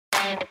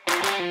Welcome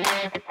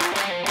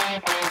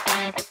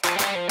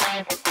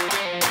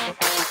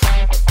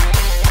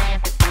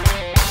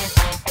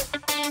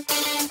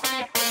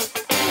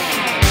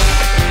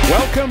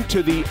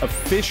to the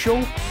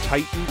official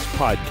Titans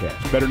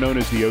podcast, better known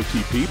as the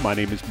OTP. My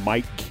name is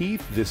Mike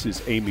Keith. This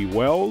is Amy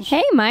Wells.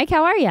 Hey, Mike.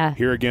 How are you?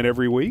 Here again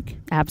every week.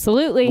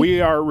 Absolutely.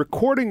 We are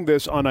recording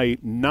this on a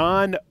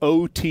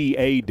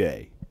non-OTA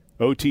day.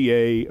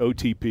 OTA,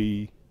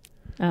 OTP.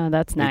 Oh,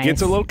 that's nice. It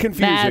gets a little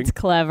confusing. That's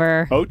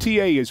clever.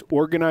 OTA is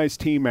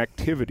organized team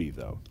activity,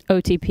 though.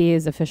 OTP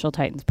is official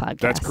Titans podcast.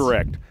 That's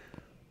correct.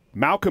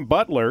 Malcolm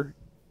Butler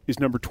is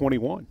number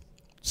 21.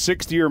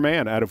 Sixth-year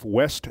man out of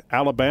West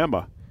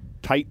Alabama.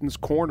 Titans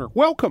corner.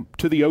 Welcome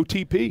to the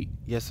OTP.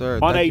 Yes, sir.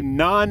 On a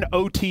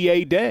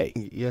non-OTA day.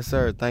 Yes,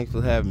 sir. Thanks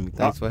for having me.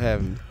 All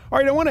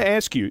right, I want to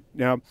ask you,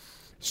 now,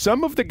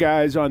 some of the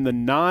guys on the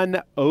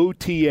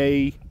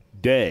non-OTA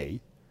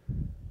day,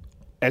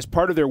 as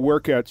part of their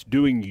workouts,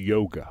 doing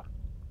yoga.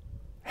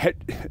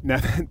 Now,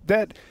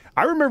 that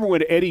I remember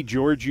when Eddie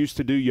George used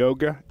to do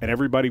yoga, and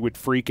everybody would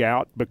freak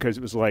out because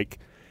it was like,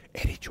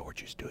 Eddie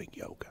George is doing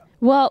yoga.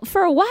 Well,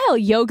 for a while,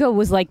 yoga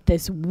was like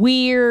this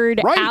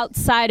weird,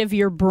 outside of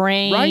your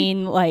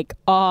brain, like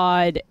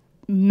odd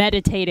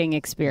meditating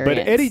experience.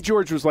 But Eddie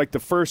George was like the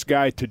first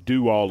guy to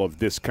do all of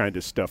this kind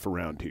of stuff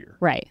around here.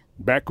 Right.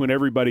 Back when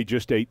everybody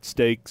just ate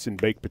steaks and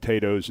baked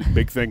potatoes and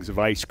big things of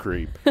ice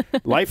cream.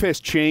 Life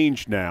has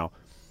changed now.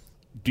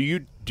 Do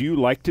you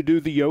like to do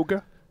the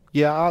yoga?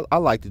 Yeah, I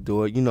like to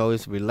do it. You know,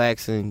 it's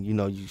relaxing. You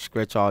know, you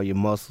stretch all your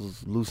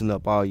muscles, loosen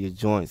up all your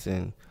joints,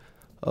 and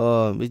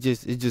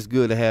it's just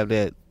good to have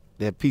that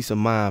peace of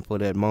mind for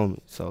that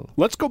moment. So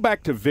let's go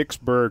back to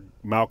Vicksburg,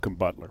 Malcolm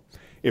Butler.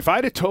 If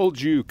I'd have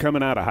told you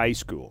coming out of high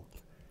school,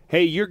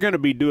 hey, you're going to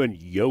be doing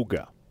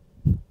yoga,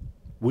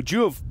 would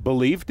you have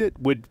believed it?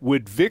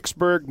 Would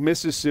Vicksburg,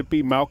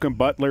 Mississippi, Malcolm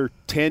Butler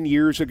 10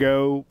 years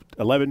ago,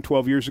 11,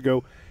 12 years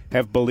ago,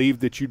 have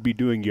believed that you'd be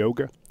doing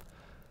yoga?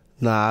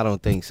 Nah, I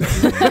don't think so.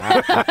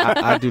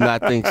 I do not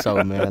think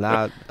so, man.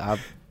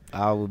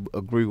 I would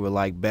agree with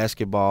like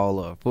basketball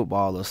or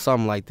football or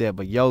something like that,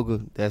 but yoga,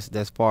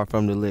 that's far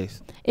from the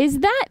list. Is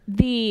that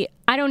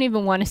I don't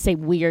even want to say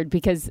weird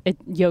because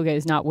yoga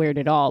is not weird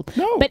at all.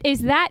 No. But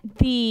is that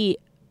the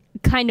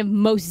kind of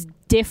most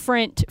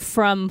different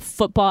from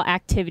football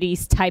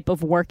activities type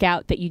of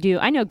workout that you do?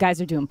 I know guys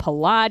are doing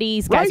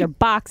Pilates, guys are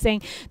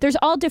boxing. There's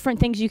all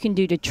different things you can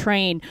do to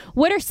train.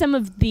 What are some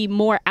of the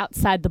more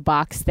outside the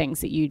box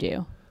things that you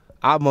do?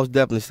 I most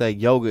definitely say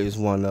yoga is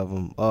one of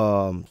them.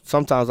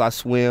 Sometimes I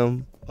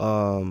swim.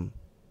 You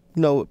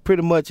know,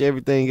 pretty much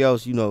everything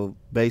else, you know,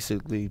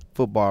 basically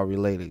football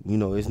related. You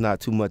know, it's not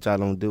too much I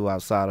don't do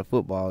outside of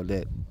football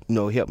that, you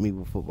know, help me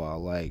with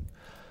football. Like,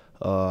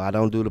 I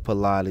don't do the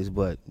Pilates,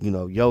 but, you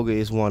know, yoga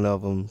is one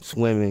of them.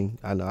 Swimming,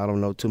 I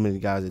don't know too many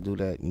guys that do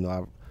that. You know,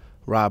 I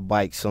ride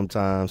bikes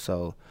sometimes,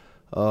 so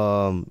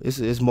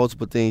it's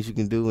multiple things you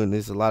can do, and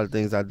there's a lot of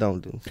things I don't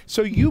do.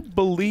 So you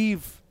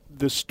believe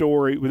the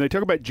story when they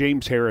talk about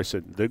James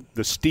Harrison, the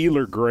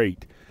Steeler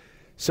great.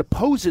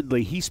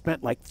 Supposedly he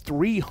spent like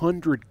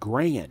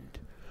 $300,000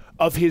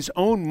 of his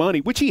own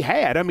money, which he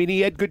had. I mean,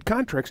 he had good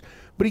contracts,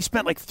 but he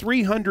spent like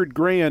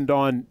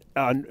 $300,000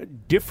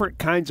 on different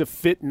kinds of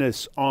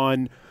fitness,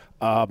 on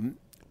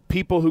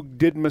people who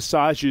did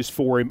massages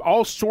for him,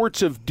 all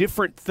sorts of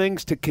different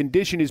things to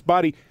condition his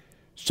body.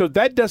 So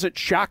that doesn't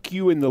shock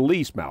you in the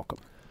least, Malcolm.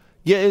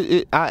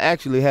 Yeah, I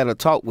actually had a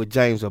talk with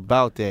James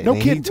about that. No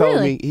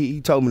kidding.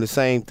 He told me the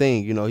same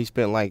thing. You know, he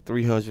spent like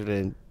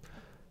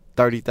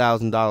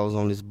 $330,000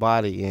 on his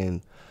body,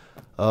 and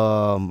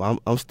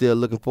I'm still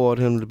looking forward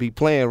to him to be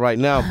playing right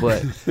now.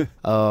 But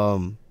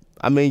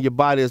I mean, your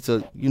body is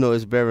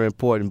it's very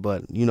important.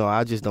 But you know,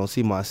 I just don't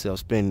see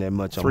myself spending that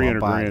much on my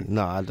body. $300,000.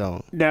 No, I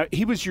don't. Now,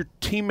 he was your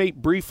teammate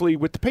briefly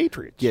with the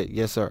Patriots. Yeah,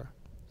 yes, sir.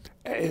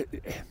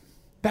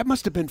 That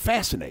must have been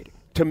fascinating.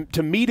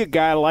 To meet a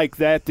guy like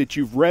that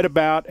you've read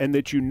about and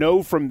that you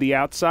know from the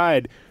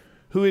outside,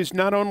 who is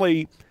not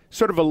only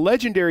sort of a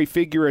legendary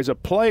figure as a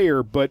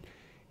player, but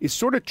is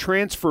sort of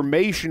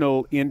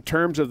transformational in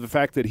terms of the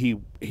fact that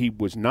he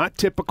was not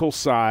typical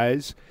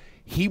size.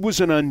 He was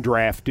an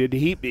undrafted.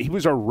 He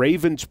was a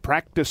Ravens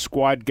practice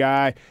squad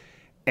guy,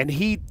 and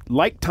he,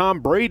 like Tom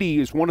Brady,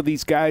 is one of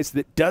these guys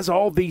that does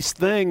all these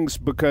things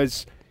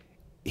because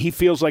he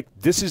feels like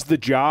this is the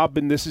job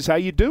and this is how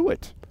you do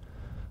it.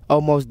 Oh,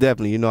 most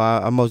definitely. You know,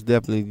 I most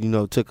definitely,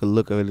 took a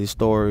look at his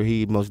story.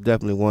 He most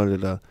definitely one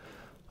of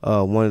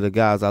the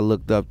guys I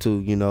looked up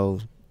to,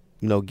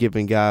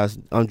 giving guys,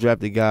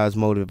 undrafted guys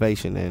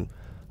motivation. And,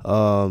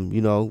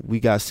 we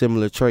got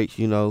similar traits,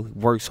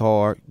 works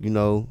hard,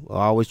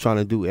 always trying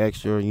to do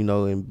extra,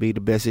 and be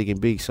the best he can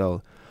be.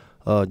 So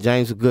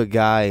James is a good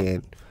guy,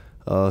 and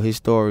his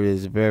story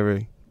is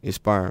very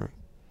inspiring.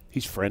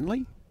 He's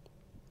friendly?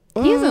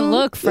 He doesn't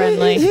look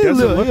friendly. He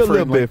doesn't look a friendly.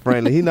 little bit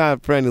friendly. He's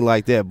not friendly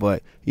like that,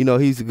 but,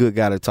 he's a good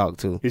guy to talk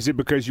to. Is it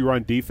because you were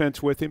on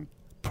defense with him?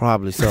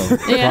 Probably so.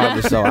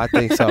 Probably so. I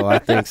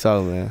think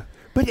so, man.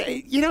 But,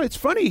 it's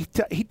funny.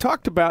 He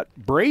talked about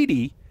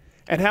Brady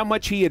and how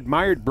much he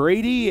admired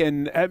Brady.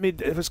 And, I mean,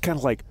 it was kind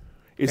of like,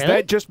 is Really?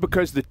 that just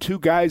because the two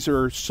guys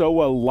are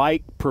so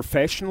alike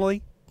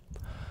professionally?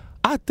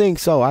 I think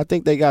so. I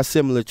think they got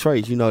similar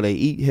traits. You know, they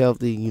eat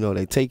healthy. You know,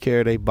 they take care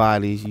of their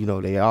bodies. You know,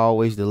 they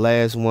always the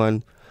last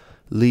one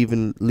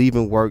leaving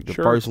work, the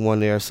Sure. first one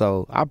there.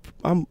 So I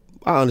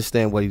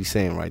understand what he's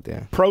saying right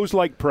there. Pros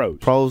like pros.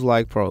 Pros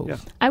like pros. Yeah.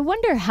 I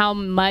wonder how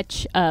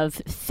much of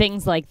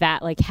things like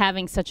that, like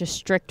having such a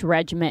strict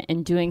regimen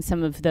and doing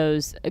some of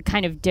those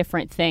kind of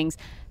different things,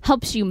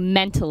 helps you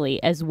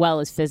mentally as well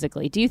as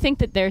physically. Do you think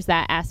that there's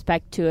that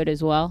aspect to it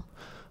as well?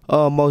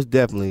 Most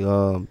definitely.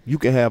 You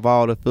can have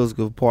all the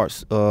physical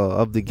parts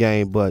of the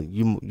game, but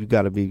you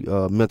got to be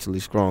mentally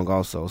strong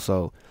also.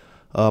 So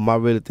I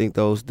really think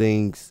those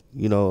things,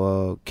 you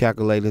know,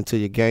 calculate into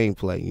your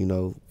gameplay, you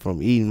know,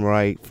 from eating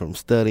right, from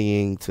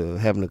studying to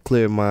having a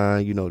clear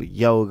mind, you know, the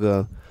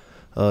yoga,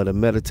 the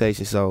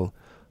meditation. So,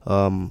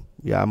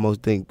 yeah, I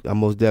most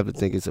definitely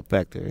think it's a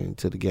factor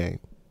into the game.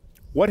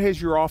 What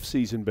has your off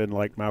season been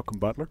like, Malcolm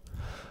Butler?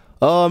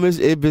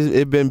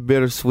 It's been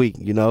bittersweet,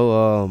 you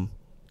know.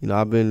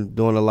 I've been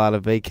doing a lot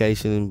of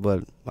vacationing,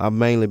 but I've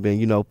mainly been,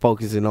 you know,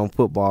 focusing on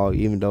football,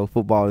 even though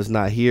football is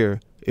not here.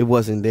 It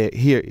wasn't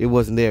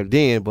there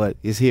then, but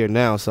it's here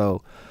now.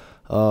 So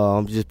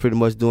I'm just pretty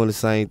much doing the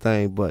same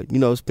thing. But, you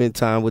know, spend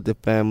time with the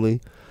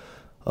family.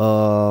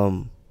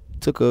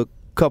 Took a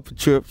couple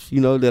trips, you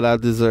know, that I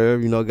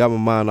deserve. You know, got my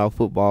mind off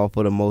football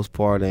for the most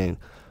part. And,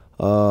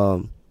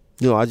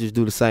 you know, I just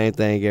do the same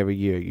thing every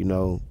year, you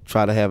know,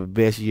 try to have the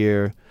best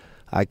year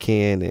I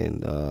can.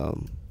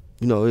 And,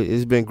 you know,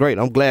 it's been great.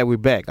 I'm glad we're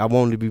back. I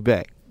wanted to be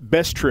back.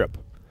 Best trip?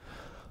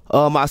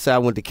 I said I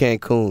went to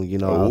Cancun, you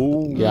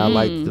know. I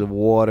liked the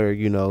water,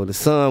 you know. The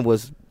sun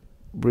was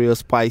real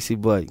spicy,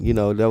 but, you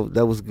know,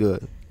 that was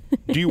good.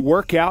 Do you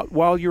work out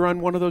while you're on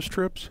one of those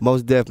trips?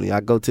 Most definitely.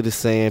 I go to the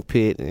sand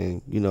pit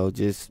and, you know,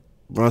 just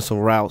run some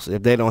routes.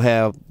 If they don't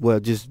have, well,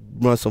 just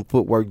run some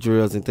footwork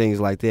drills and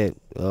things like that.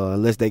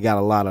 Unless they got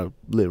a lot of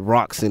little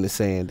rocks in the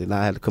sand, then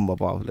I had to come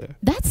up off there.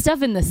 That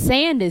stuff in the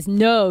sand is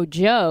no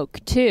joke,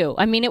 too.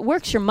 I mean, it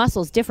works your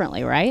muscles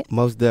differently, right?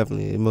 Most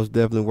definitely. It most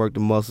definitely worked the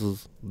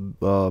muscles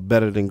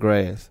better than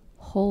grass.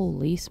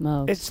 Holy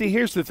smokes. And see,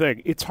 here's the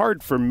thing. It's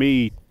hard for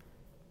me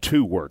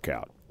to work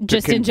out.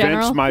 Just to in general?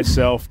 convince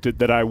myself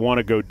that I want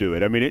to go do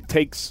it. I mean, it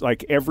takes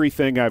like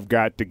everything I've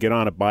got to get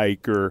on a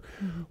bike or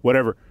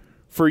whatever.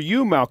 For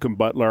you, Malcolm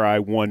Butler, I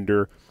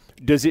wonder,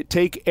 does it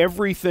take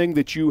everything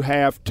that you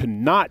have to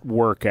not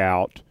work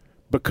out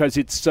because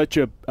it's such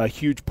a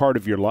huge part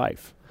of your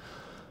life?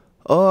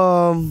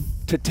 To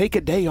take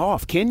a day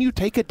off. Can you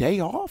take a day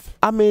off?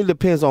 I mean, it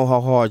depends on how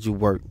hard you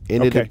work,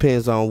 and Okay. it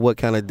depends on what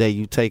kind of day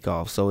you take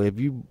off. So if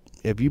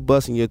you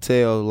busting your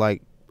tail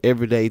like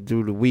every day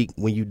through the week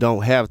when you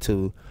don't have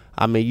to,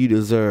 I mean, you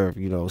deserve,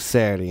 you know,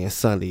 Saturday and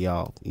Sunday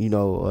off. You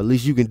know, at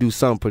least you can do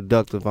something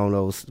productive on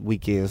those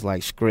weekends,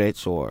 like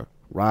stretch or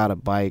ride a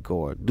bike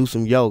or do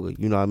some yoga.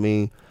 You know what I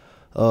mean?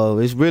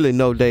 It's really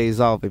no days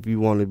off if you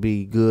want to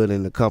be good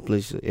and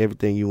accomplish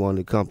everything you want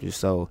to accomplish.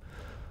 So,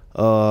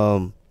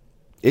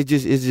 it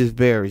just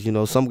varies. You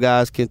know, some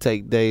guys can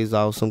take days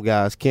off, some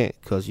guys can't,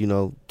 because, you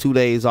know, 2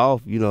 days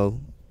off, you know,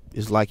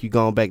 it's like you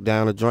going back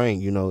down the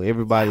drain. You know,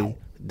 everybody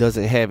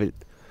doesn't have it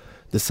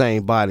the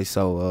same body,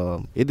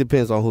 so it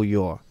depends on who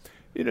you are.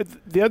 You know,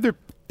 the other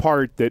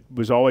part that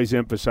was always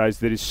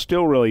emphasized, that is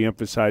still really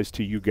emphasized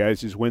to you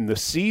guys, is when the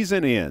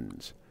season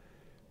ends,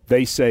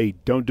 they say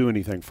don't do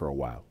anything for a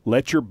while.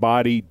 Let your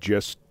body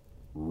just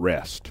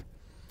rest.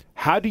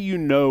 How do you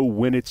know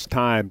when it's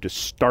time to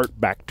start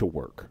back to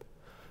work?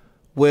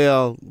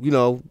 Well,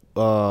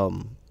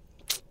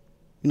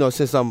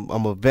 since I'm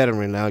a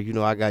veteran now, you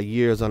know, I got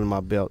years under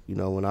my belt. You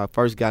know, when I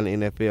first got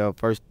in the NFL,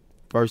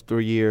 first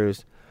 3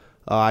 years,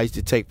 I used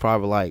to take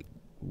probably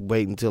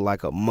wait until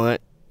like a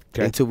month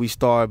until we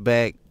start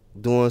back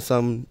doing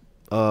something.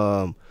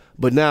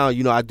 But now,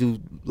 you know, I do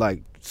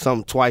like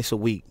something twice a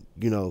week,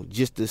 you know,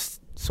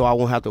 so I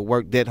won't have to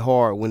work that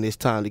hard when it's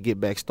time to get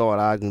back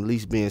started. I can at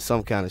least be in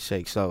some kind of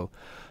shape. So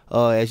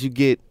as you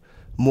get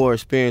more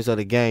experience of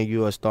the game,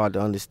 you will start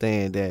to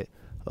understand that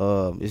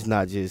it's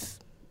not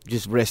just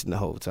resting the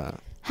whole time.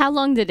 How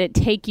long did it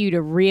take you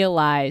to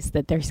realize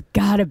that there's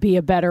got to be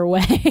a better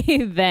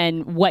way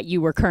than what you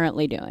were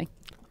currently doing?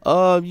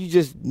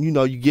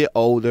 You get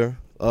older,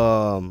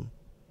 and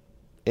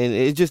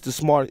it's just the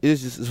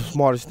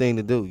smartest thing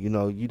to do. You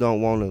know, you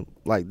don't want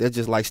to, that's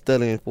just like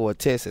studying for a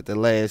test at the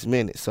last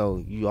minute.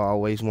 So you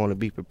always want to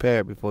be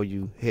prepared before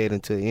you head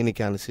into any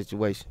kind of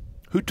situation.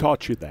 Who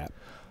taught you that?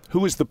 Who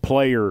was the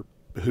player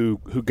who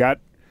got,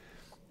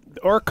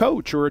 or a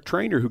coach or a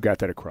trainer who got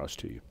that across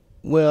to you?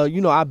 Well, you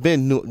know, I've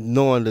been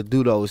knowing to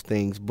do those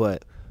things,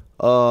 but,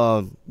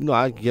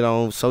 I get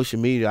on social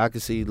media. I can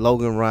see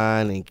Logan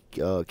Ryan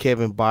and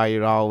Kevin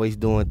Byard always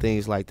doing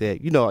things like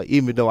that, you know,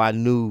 even though I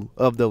knew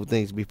of those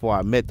things before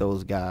I met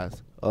those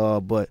guys.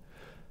 But,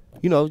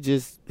 you know,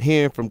 just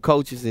hearing from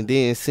coaches and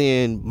then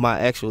seeing my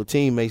actual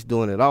teammates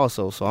doing it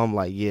also. So I'm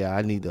like, yeah,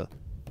 I need to,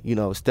 you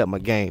know, step my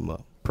game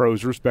up.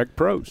 Pros respect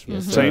pros.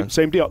 Yes,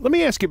 Same deal. Let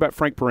me ask you about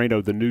Frank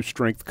Moreno, the new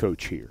strength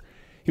coach here.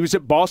 He was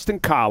at Boston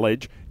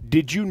College.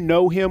 Did you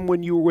know him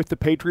when you were with the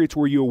Patriots?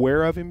 Were you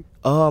aware of him?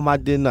 I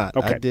did not.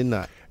 Okay. I did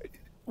not.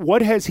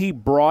 What has he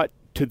brought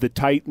to the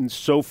Titans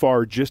so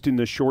far, just in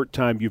the short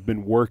time you've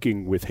been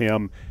working with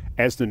him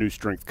as the new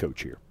strength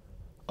coach here?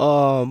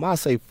 I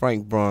say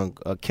Frank brung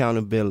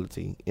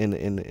accountability in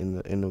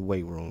the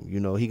weight room. You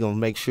know, he gonna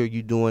make sure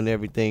you doing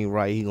everything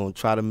right. He gonna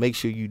try to make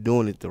sure you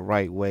doing it the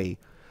right way.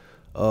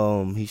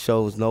 He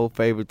shows no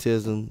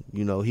favoritism.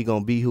 You know, he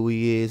gonna be who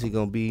he is. He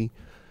gonna be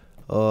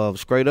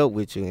straight up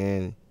with you,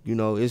 and you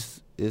know,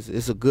 it's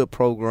a good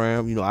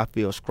program. You know, I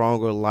feel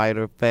stronger,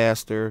 lighter,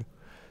 faster,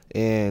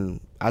 and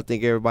I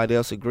think everybody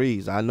else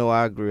agrees. I know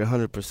I agree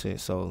 100%.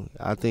 So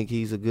I think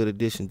he's a good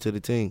addition to the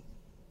team.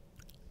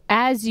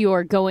 As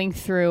you're going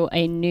through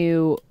a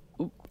new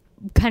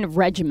kind of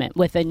regiment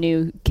with a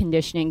new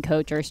conditioning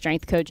coach or a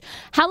strength coach,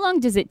 how long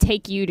does it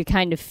take you to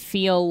kind of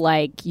feel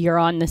like you're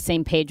on the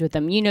same page with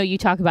them? You know, you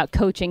talk about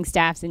coaching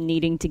staffs and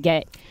needing to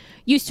get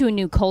used to a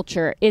new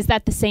culture. Is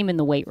that the same in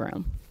the weight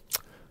room?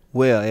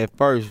 Well, at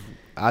first,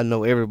 I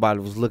know everybody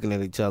was looking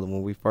at each other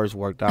when we first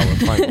worked out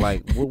with Frank,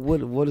 like,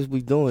 what is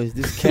we doing? Is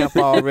this camp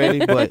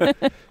already?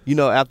 But, you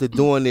know, after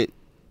doing it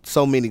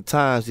so many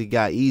times, it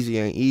got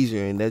easier and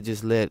easier, and that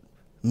just let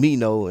me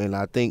know, and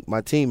I think my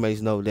teammates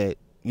know that,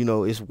 you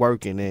know, it's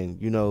working, and,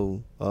 you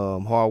know,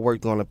 hard work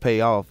going to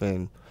pay off,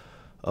 and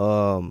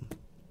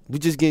we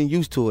just getting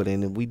used to it,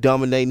 and we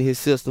dominating his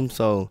system,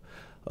 so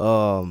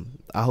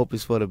I hope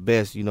it's for the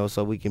best, you know,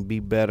 so we can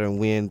be better and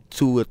win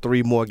 2 or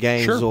 3 more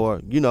games. Sure.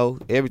 Or, you know,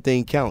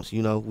 everything counts.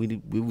 You know,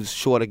 we was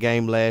short a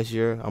game last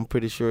year. I'm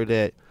pretty sure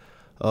that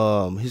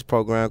his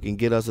program can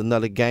get us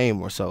another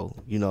game or so,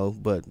 you know,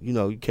 but, you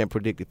know, you can't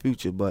predict the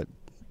future, but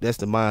that's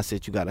the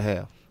mindset you got to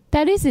have.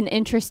 That is an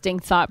interesting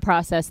thought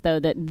process, though,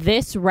 that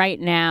this right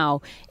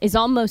now is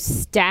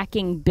almost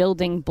stacking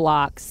building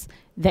blocks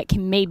that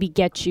can maybe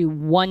get you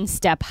one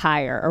step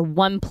higher or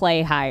one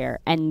play higher.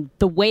 And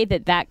the way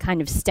that that kind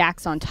of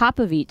stacks on top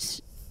of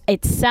each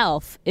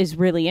itself is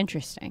really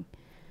interesting.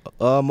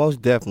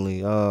 Most definitely.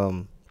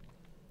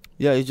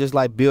 Yeah, it's just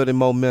like building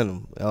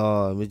momentum.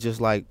 It's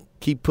just like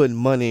keep putting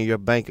money in your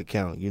bank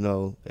account. You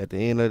know, at the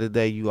end of the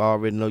day, you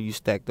already know you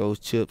stack those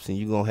chips and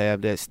you're going to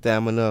have that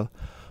stamina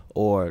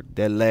or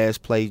that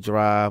last play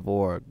drive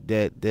or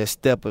that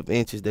step of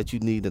inches that you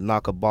need to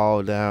knock a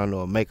ball down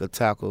or make a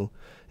tackle.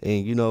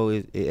 And, you know,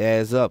 it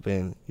adds up,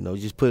 and, you know,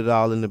 just put it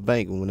all in the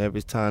bank. And whenever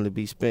it's time to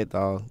be spent,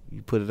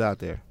 you put it out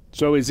there.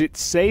 So is it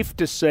safe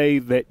to say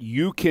that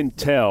you can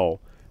tell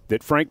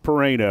that Frank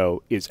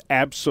Moreno is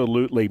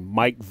absolutely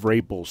Mike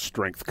Vrabel's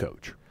strength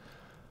coach?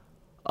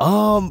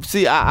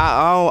 See,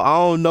 I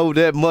don't know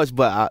that much,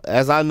 but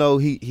as I know,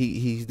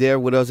 he's there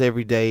with us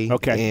every day.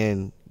 Okay.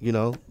 And, you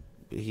know,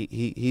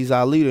 he's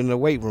our leader in the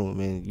weight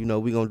room, and, you know,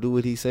 we're going to do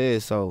what he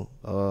says. So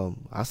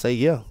I say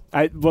yeah.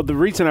 Well, the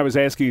reason I was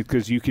asking is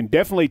because you can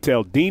definitely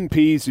tell Dean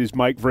Pease is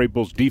Mike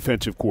Vrabel's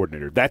defensive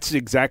coordinator. That's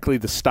exactly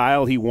the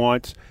style he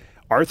wants.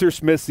 Arthur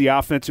Smith's the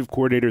offensive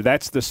coordinator.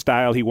 That's the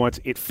style he wants.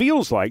 It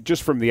feels like,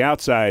 just from the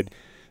outside,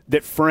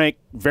 that Frank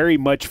very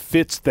much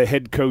fits the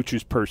head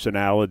coach's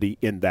personality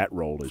in that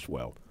role as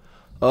well.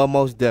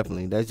 Most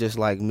definitely. That's just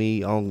like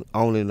me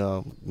owning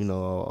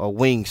a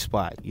wing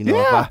spot. You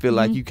know, if I feel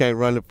like you can't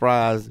run the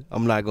fries,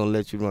 I'm not gonna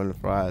let you run the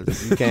fries.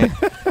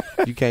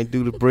 If you can't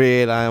do the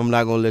bread, I'm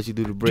not gonna let you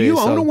do the bread. Do you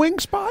own a wing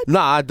spot? No,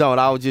 I don't.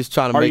 I was just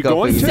trying to make up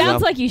for it.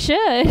 Sounds like you should.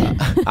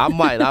 I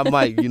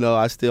might. You know,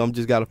 I'm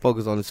just gotta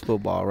focus on this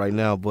football right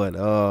now. But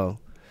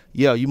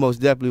yeah, you most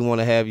definitely want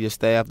to have your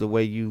staff the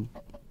way you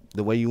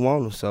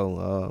want them.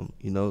 So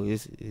you know,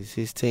 it's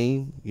his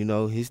team. You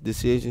know, his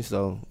decision.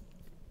 So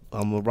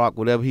I'm going to rock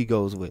whatever he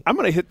goes with. I'm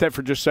going to hit that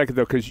for just a second,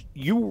 though, because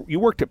you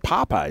worked at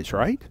Popeyes,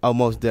 right? Oh,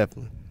 most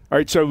definitely. All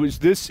right, so was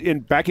this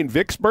back in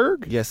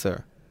Vicksburg? Yes,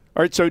 sir.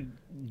 All right, so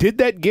did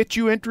that get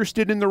you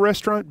interested in the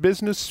restaurant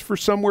business for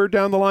somewhere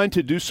down the line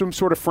to do some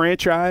sort of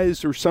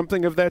franchise or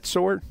something of that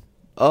sort?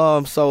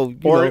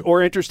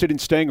 Or interested in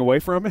staying away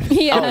from it?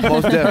 Yeah. Oh,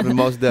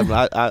 most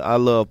definitely. I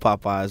love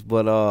Popeyes,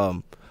 but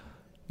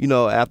you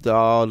know, after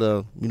all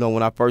the, you know,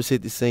 when I first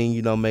hit the scene,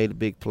 you know, made a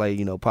big play,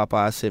 you know,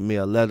 Popeye sent me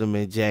a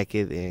Letterman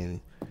jacket,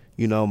 and,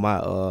 you know,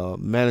 my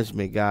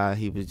management guy,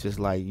 he was just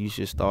like, you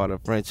should start a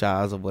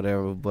franchise or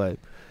whatever. But,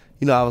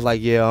 you know, I was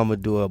like, yeah, I'm going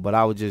to do it. But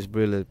I was just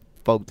really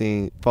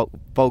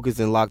focused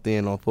and locked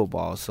in on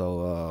football.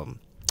 So,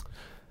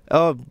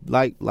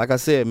 like I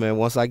said, man,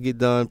 once I get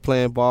done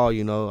playing ball,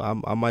 you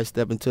know, I might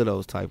step into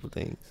those type of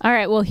things. All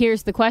right, well,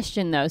 here's the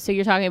question, though. So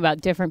you're talking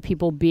about different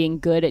people being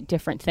good at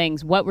different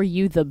things. What were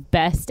you the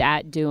best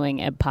at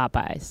doing at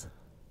Popeyes?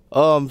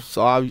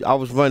 So I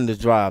was running the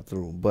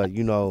drive-through, but,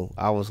 you know,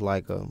 I was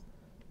like an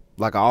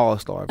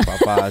all-star at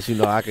Popeyes. You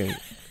know, I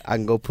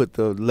can go put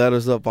the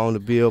letters up on the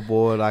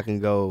billboard. I can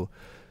go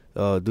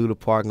do the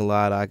parking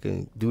lot. I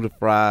can do the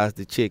fries,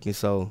 the chicken.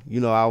 So,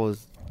 you know, I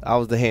was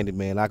the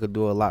handyman. I could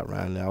do a lot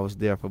around there. I was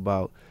there for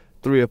about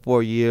 3 or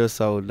 4 years.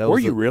 So that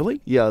was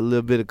really? Yeah, a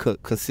little bit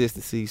of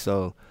consistency.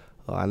 So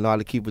I know how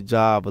to keep a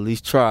job, at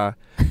least try.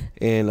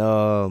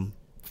 And,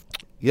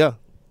 yeah,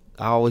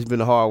 I always been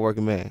a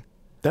hard-working man.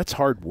 That's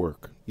hard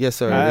work. Yes,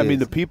 sir. I mean,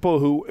 the people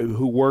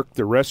who work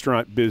the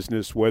restaurant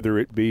business, whether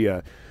it be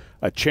a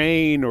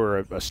chain or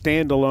a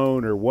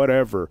standalone or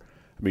whatever,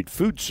 I mean,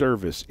 food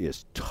service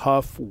is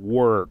tough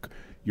work.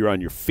 You're on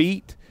your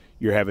feet.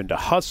 You're having to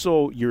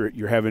hustle.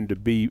 You're having to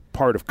be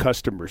part of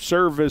customer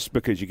service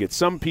because you get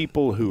some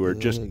people who are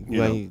just,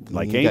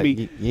 like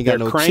Amy, they're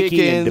no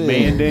cranky and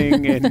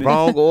demanding. And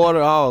wrong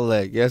order, all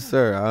that. Yes,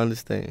 sir. I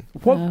understand.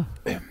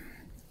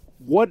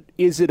 What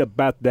is it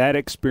about that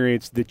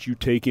experience that you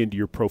take into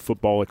your pro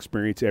football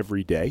experience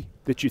every day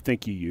that you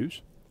think you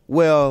use?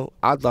 Well,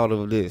 I thought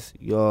of this.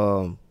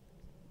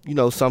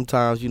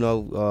 Sometimes,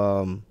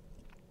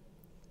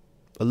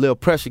 a little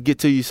pressure get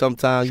to you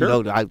sometimes.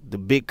 Sure. The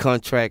big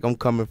contract. I'm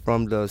coming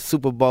from the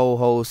Super Bowl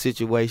whole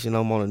situation.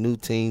 I'm on a new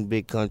team,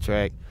 big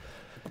contract.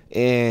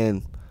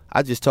 And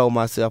I just told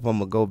myself I'm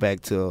going to go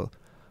back to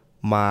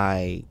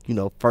my,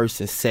 first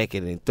and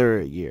second and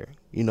third year,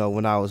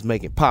 when I was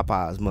making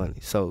Popeyes money.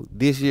 So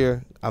this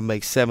year I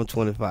make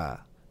 $725.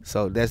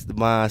 So that's the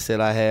mindset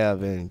I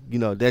have. And,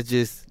 that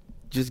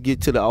just get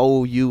to the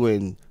old you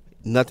and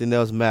nothing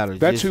else matters.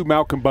 That's who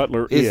Malcolm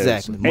Butler is.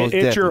 Exactly. And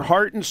it's your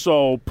heart and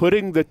soul,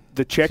 putting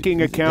the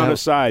checking account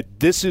aside.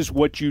 This is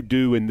what you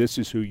do, and this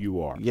is who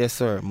you are. Yes,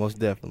 sir. Most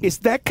definitely. Is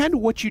that kind of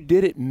what you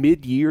did at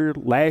mid-year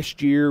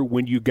last year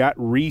when you got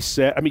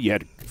reset? I mean, you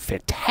had a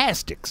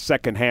fantastic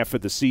second half of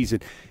the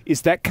season.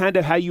 Is that kind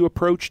of how you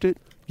approached it?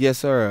 Yes,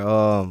 sir.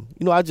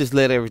 I just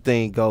let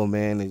everything go,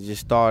 man, and just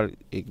started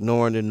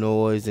ignoring the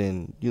noise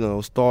and,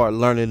 start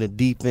learning the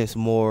defense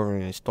more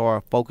and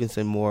start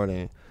focusing more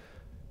and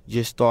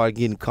just started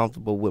getting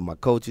comfortable with my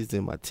coaches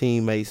and my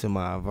teammates and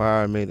my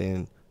environment,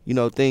 and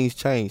things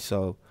changed.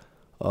 So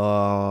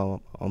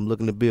I'm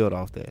looking to build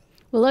off that.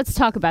 Well, let's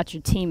talk about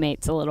your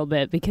teammates a little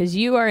bit, because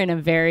you are in a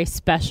very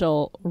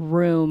special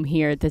room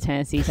here at the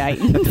Tennessee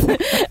Titans. To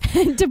put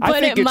I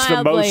think it it's mildly,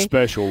 the most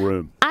special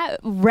room.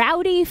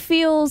 Rowdy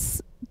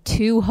feels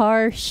too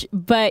harsh,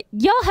 but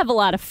y'all have a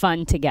lot of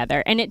fun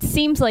together, and it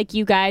seems like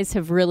you guys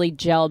have really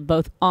gelled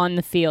both on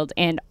the field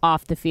and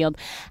off the field.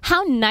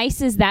 How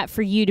nice is that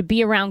for you to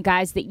be around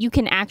guys that you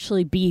can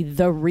actually be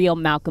the real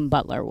Malcolm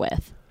Butler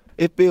with?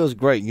 It feels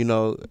great.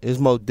 It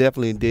most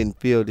definitely didn't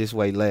feel this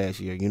way last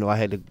year. I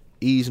had to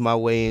ease my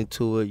way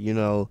into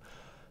it,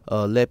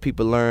 let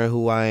people learn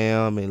who I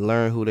am and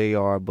learn who they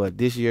are. But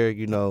this year,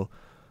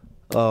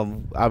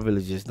 I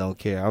really just don't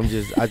care.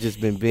 I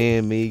just been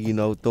being me,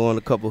 throwing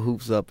a couple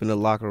hoops up in the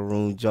locker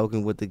room,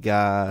 joking with the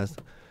guys.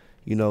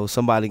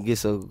 Somebody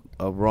gets a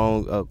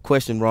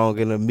question wrong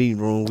in the meeting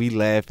room, we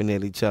laughing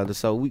at each other.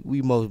 So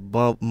we most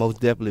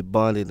definitely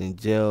bonded and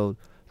gelled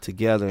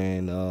together,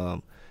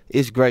 and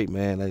it's great,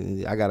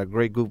 man. I got a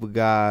great group of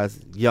guys,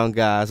 young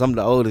guys. I'm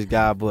the oldest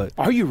guy, but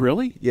are you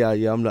really? Yeah,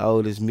 I'm the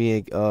oldest.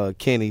 Me and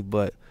Kenny,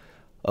 but.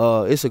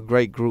 It's a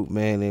great group,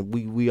 man, and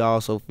we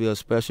also feel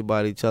special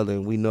about each other,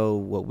 and we know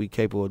what we're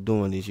capable of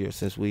doing this year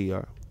since we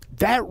are.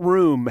 That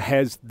room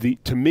has,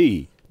 to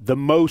me, the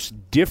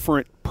most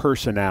different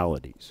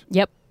personalities.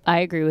 Yep, I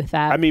agree with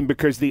that. I mean,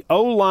 because the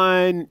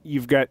O-line,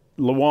 you've got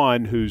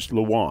Lawan, who's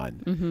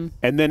Lawan,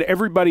 and then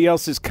everybody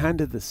else is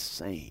kind of the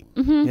same.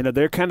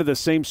 They're kind of the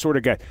same sort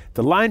of guy.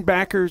 The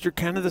linebackers are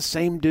kind of the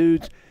same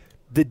dudes.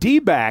 The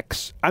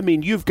D-backs, I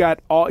mean, you've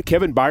got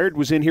Kevin Byard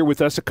was in here with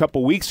us a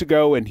couple weeks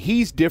ago, and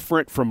he's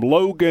different from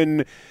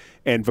Logan,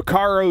 and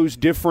Vaccaro's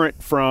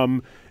different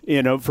from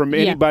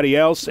anybody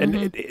else.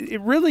 And it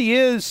really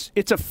is,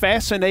 it's a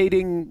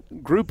fascinating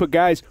group of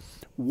guys.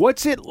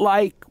 What's it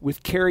like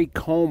with Kerry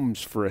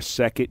Combs for a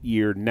second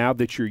year now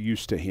that you're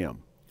used to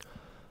him?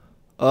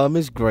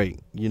 It's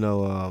great. We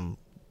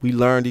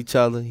learned each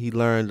other. He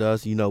learned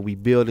us. We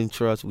building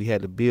trust. We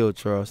had to build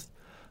trust.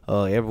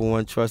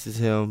 Everyone trusts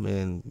him,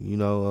 and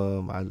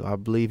I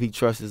believe he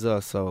trusts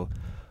us. So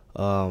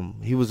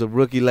he was a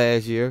rookie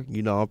last year.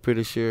 I'm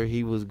pretty sure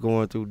he was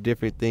going through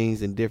different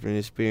things and different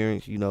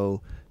experience.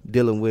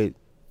 Dealing with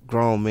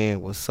grown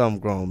men, well, some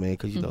grown men,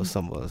 because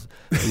some of us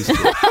used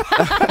to.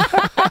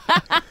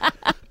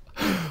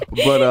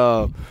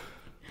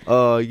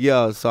 But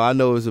yeah. So I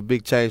know it was a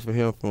big change for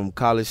him from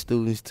college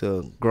students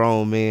to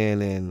grown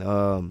men,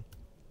 and.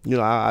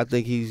 I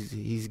think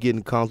he's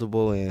getting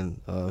comfortable,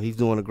 and he's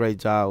doing a great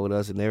job with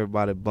us, and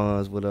everybody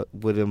bonds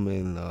with him,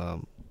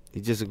 and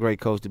he's just a great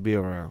coach to be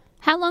around.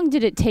 How long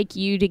did it take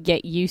you to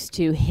get used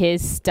to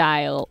his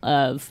style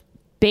of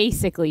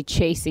basically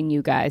chasing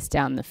you guys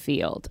down the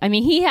field? I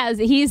mean,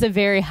 he's a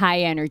very high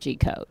energy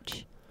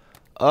coach.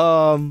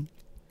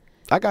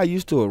 I got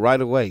used to it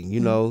right away.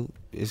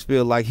 It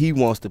feels like he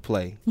wants to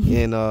play,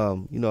 and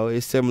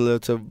it's similar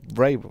to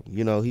Braver.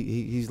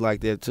 He's like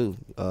that too,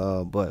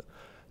 but.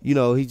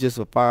 He's just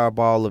a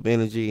fireball of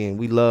energy, and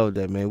we love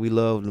that, man. We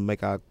love to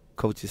make our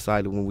coach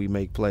excited when we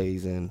make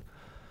plays, and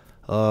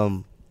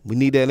we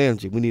need that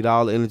energy. We need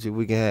all the energy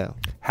we can have.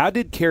 How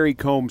did Kerry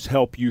Combs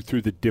help you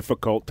through the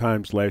difficult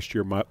times last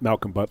year,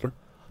 Malcolm Butler?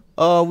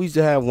 We used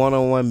to have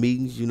one-on-one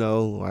meetings.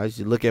 I used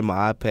to look at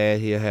my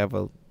iPad. He'll have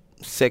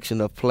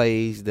section of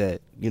plays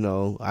that,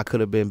 I could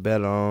have been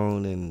better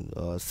on,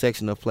 and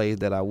section of plays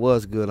that I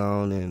was good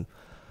on, and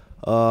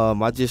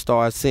I just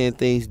started seeing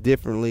things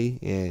differently,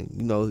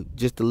 and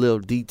just the little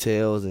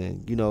details,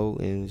 and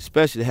and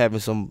especially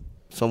having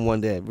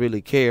someone that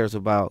really cares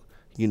about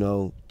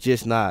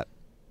just not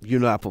you're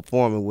not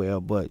performing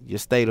well, but your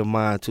state of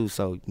mind too.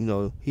 So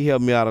he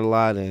helped me out a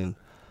lot, and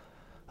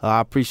I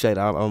appreciate it.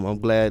 I'm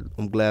glad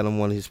I'm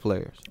one of his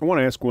players. I want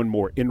to ask one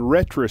more. In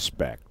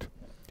retrospect,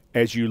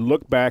 as you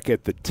look back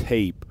at the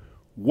tape,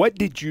 what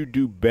did you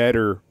do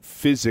better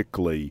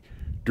physically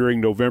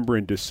during November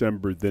and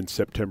December than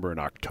September and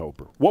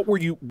October?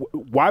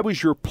 Why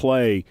was your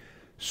play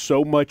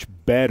so much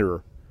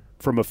better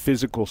from a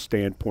physical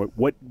standpoint?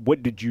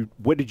 What did you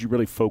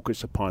really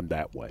focus upon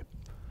that way?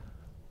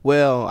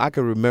 Well, I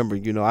can remember,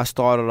 I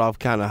started off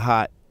kind of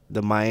hot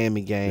the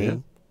Miami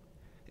game,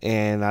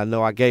 and I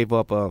know I gave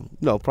up a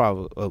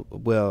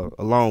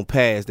long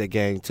pass that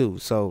game too.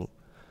 So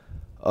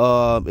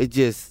it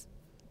just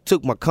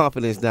took my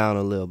confidence down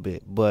a little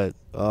bit. But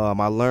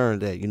I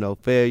learned that,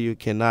 failure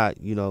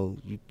cannot, you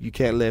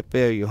can't let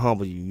failure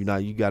humble you.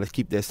 You got to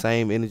keep that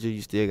same energy.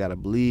 You still got to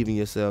believe in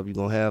yourself. You're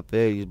going to have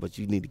failures, but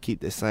you need to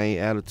keep that same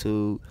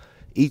attitude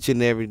each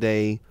and every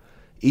day,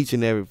 each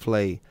and every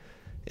play.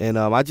 And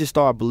I just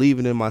started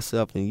believing in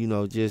myself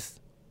and, just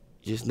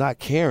not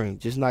caring,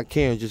 just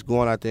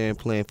going out there and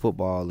playing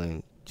football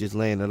and just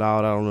laying it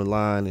all out on the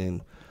line,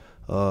 and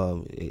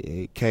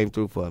it came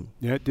through for me.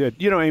 Yeah, it did.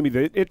 Amy,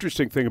 the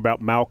interesting thing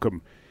about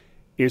Malcolm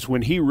is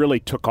when he really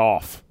took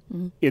off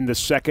in the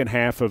second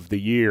half of the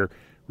year,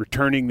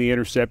 returning the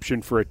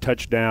interception for a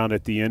touchdown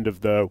at the end of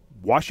the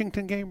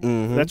Washington game.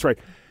 Mm-hmm. That's right.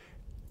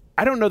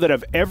 I don't know that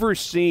I've ever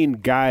seen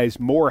guys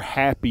more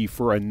happy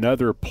for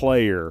another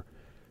player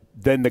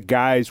than the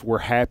guys were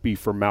happy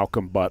for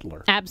Malcolm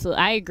Butler.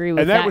 Absolutely. I agree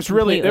with that.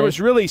 And that was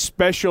really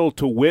special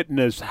to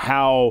witness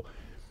how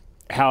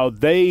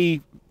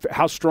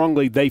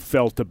strongly they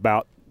felt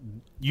about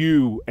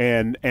you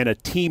and a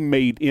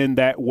teammate in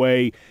that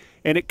way.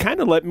 And it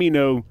kind of let me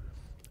know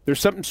there's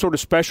something sort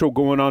of special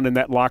going on in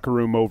that locker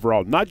room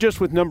overall, not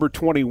just with number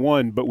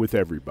 21, but with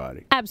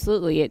everybody.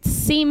 Absolutely. It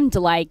seemed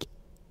like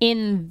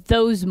in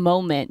those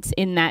moments,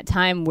 in that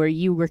time where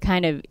you were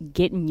kind of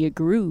getting your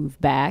groove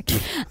back.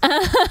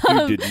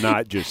 You did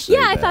not just say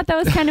that. I thought that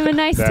was kind of a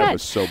nice touch. That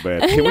was so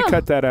bad. Can we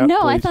cut that out,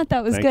 No, please? I thought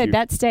that was Thank good. you.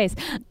 That stays.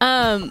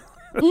 No,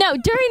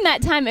 during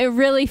that time, it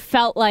really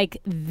felt like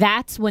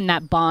that's when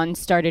that bond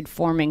started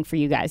forming for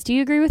you guys. Do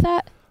you agree with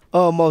that?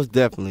 Most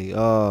definitely.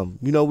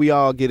 We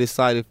all get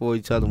excited for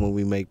each other when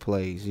we make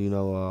plays.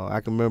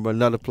 I can remember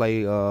another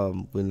play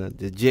when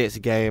the Jets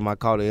game, I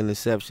caught an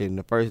interception.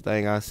 The first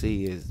thing I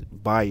see is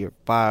Bayer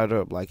fired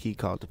up like he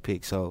caught the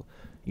pick. So,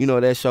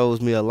 that shows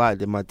me a lot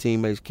that my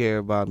teammates care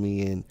about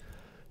me, and,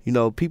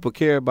 people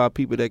care about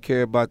people that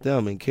care about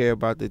them and care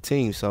about the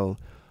team. So,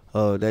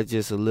 that's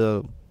just a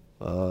little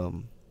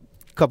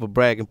couple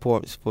bragging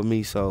points for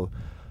me. So,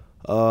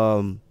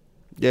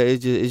 yeah,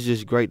 it's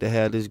just great to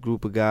have this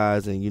group of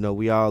guys, and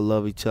we all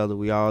love each other.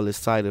 We all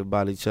excited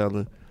about each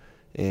other,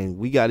 and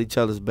we got each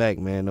other's back,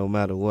 man, no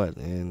matter what.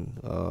 And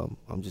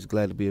I'm just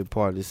glad to be a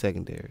part of the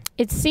secondary.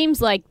 It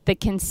seems like the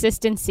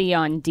consistency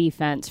on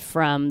defense,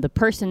 from the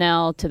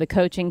personnel to the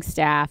coaching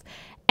staff,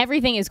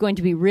 everything is going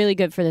to be really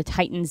good for the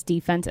Titans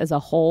defense as a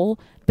whole.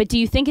 But do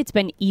you think it's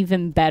been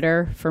even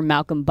better for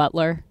Malcolm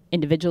Butler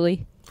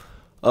individually?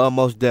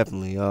 Most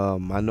definitely.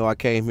 I know I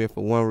came here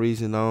for one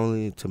reason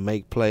only, to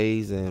make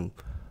plays and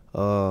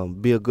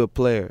be a good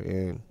player.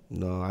 And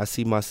I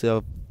see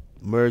myself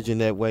emerging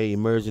that way,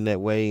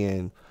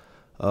 and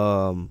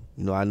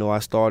I know I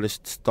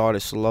started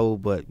slow,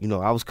 but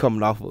I was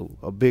coming off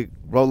a big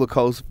roller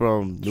coaster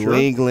from New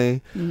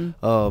England,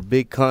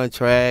 big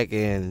contract,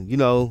 and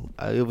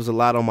it was a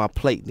lot on my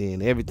plate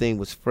then. Everything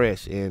was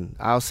fresh, and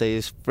I'll say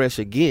it's fresh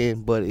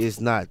again, but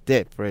it's not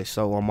that fresh.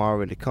 So I'm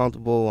already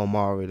comfortable. I'm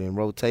already in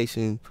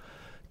rotation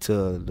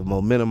to the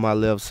momentum I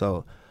left.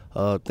 So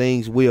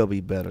things will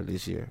be better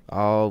this year.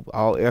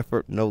 All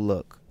effort, no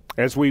luck.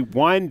 As we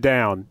wind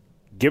down,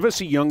 give us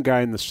a young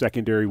guy in the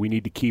secondary we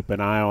need to keep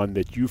an eye on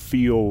that you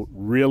feel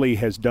really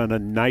has done a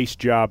nice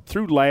job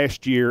through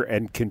last year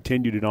and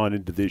continued it on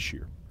into this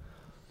year.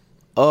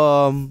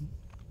 I'll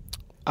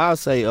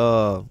say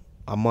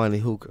Amani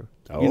Hooker.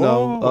 I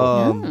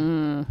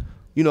don't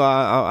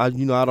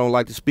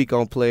like to speak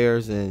on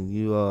players,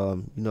 and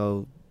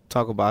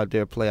talk about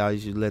their play. I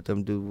usually let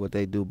them do what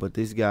they do. But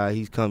this guy,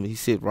 he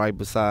sit right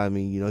beside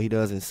me. He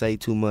doesn't say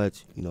too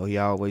much. He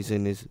always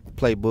in his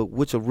playbook,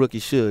 which a rookie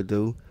should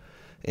do.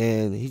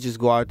 And he just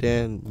go out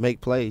there and make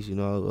plays.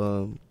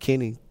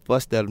 Kenny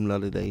fussed at him the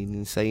other day. He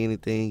didn't say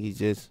anything. He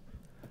just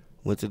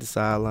went to the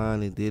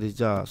sideline and did his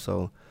job.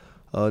 So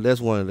that's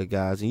one of the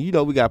guys. And,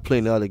 we got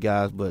plenty of other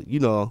guys, but,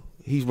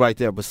 he's right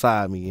there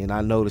beside me. And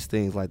I noticed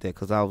things like that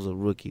because I was a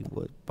rookie,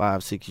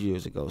 5-6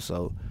 years ago.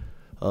 So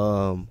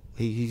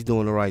he's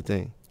doing the right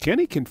thing.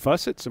 Kenny can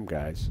fuss at some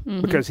guys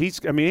because he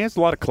has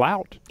a lot of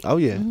clout. Oh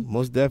yeah,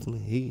 most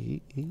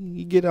definitely.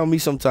 He get on me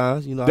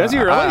sometimes. You know, does he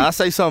really? I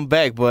say something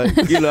back,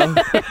 but you know,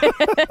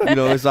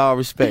 it's all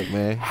respect,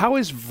 man. How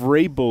is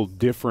Vrabel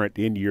different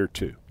in year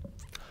 2?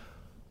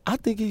 I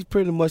think he's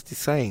pretty much the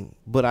same,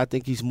 but I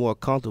think he's more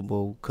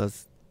comfortable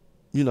because,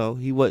 you know,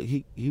 he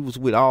was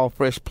with all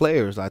fresh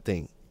players. I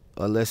think,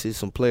 unless it's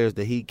some players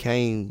that he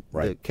came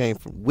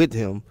from with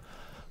him,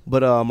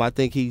 but I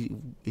think he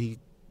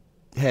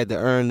had to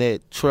earn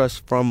that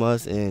trust from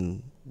us,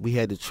 and we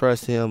had to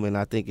trust him, and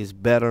I think it's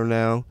better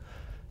now.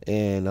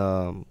 And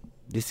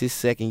this is his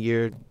second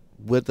year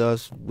with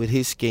us with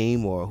his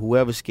scheme or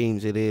whoever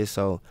schemes it is,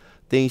 so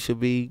things should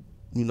be,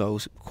 you know,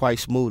 quite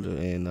smoother.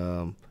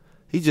 And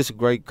he's just a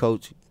great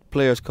coach,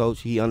 players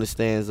coach. He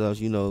understands us.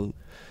 You know,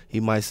 he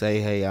might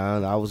say, hey,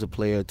 I was a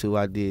player too.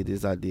 I did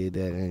this, I did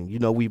that. And, you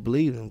know, we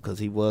believe him because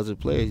he was a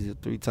player. He's a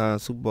 3-time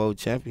Super Bowl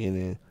champion.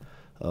 And,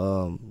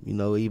 you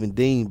know, even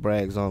Dean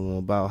brags on him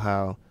about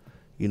how,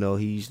 you know,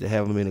 he used to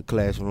have him in the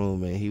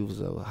classroom, and he was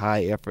a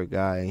high-effort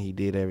guy, and he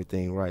did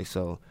everything right.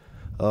 So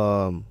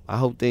I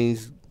hope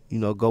things, you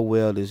know, go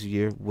well this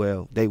year.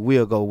 Well, they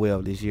will go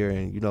well this year,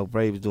 and, you know,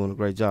 Braves doing a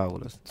great job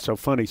with us. So,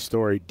 funny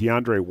story,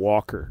 DeAndre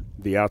Walker,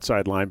 the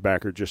outside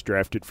linebacker just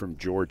drafted from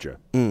Georgia.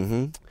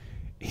 Mm-hmm.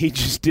 He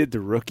just did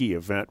the rookie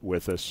event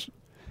with us,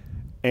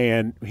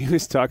 and he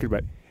was talking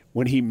about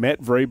when he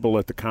met Vrabel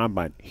at the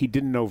Combine, he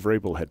didn't know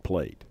Vrabel had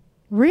played.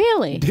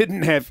 Really?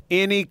 Didn't have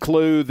any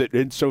clue that,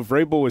 and so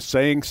Vrabel was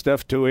saying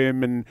stuff to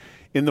him, and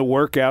in the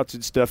workouts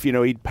and stuff, you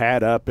know, he'd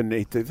pad up, and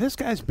he'd think, this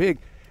guy's big.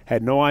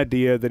 Had no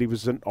idea that he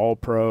was an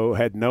All-Pro.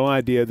 Had no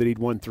idea that he'd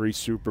won 3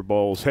 Super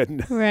Bowls.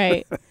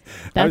 Right.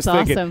 That's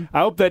awesome.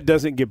 I hope that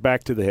doesn't get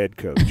back to the head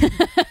coach.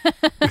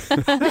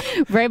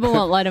 Vrabel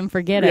won't let him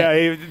forget it.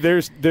 Yeah,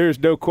 there's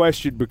no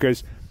question,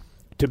 because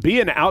to be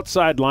an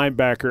outside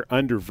linebacker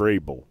under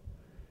Vrabel,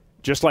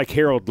 just like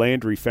Harold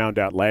Landry found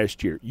out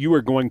last year, you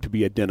are going to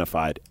be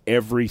identified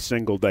every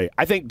single day.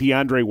 I think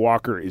DeAndre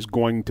Walker is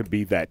going to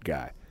be that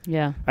guy.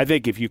 Yeah. I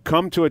think if you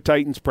come to a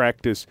Titans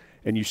practice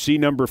and you see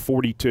number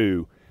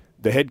 42,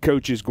 the head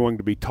coach is going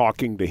to be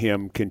talking to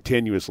him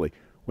continuously.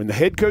 When the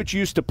head coach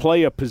used to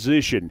play a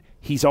position,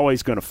 he's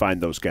always going to find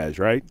those guys,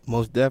 right?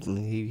 Most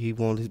definitely. He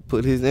wanted to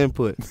put his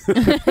input.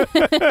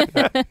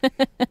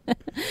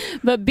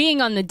 But being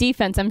on the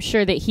defense, I'm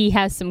sure that he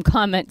has some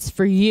comments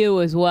for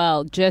you as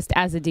well, just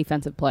as a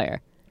defensive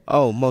player.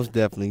 Oh, most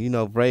definitely. You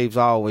know, Braves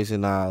always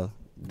in our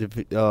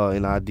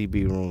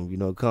DB room. You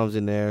know, comes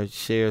in there,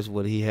 shares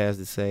what he has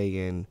to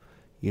say, and,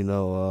 you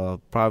know,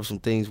 probably some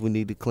things we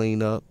need to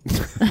clean up.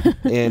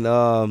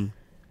 And,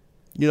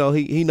 you know,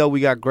 he know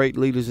we got great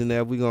leaders in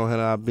there. We're going to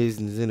handle our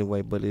business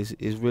anyway, but it's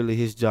really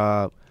his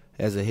job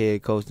as a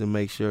head coach to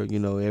make sure, you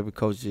know, every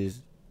coach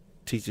is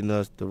teaching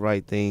us the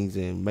right things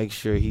and make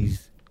sure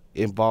he's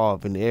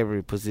involved in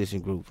every position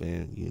group.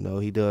 And, you know,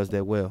 he does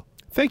that well.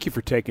 Thank you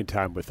for taking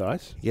time with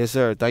us. Yes,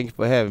 sir. Thank you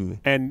for having me.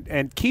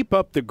 And keep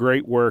up the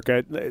great work.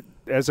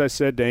 As I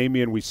said to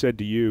Amy and we said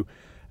to you,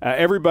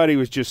 everybody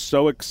was just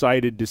so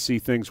excited to see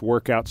things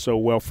work out so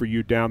well for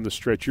you down the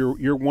stretch.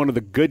 You're one of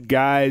the good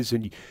guys,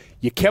 and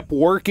you kept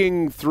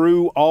working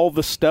through all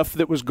the stuff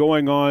that was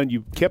going on.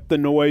 You kept the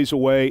noise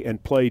away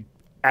and played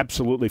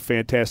absolutely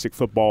fantastic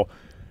football.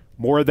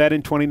 More of that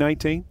in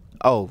 2019?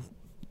 Oh,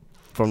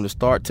 from the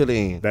start to the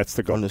end. That's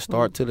the goal. From the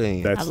start to the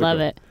end. I love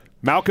it.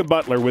 Malcolm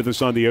Butler with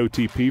us on the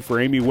OTP. For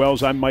Amy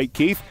Wells, I'm Mike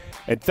Keith.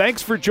 And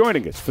thanks for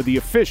joining us for the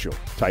official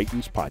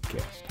Titans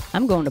podcast.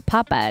 I'm going to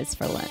Popeyes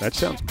for lunch. That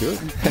sounds good.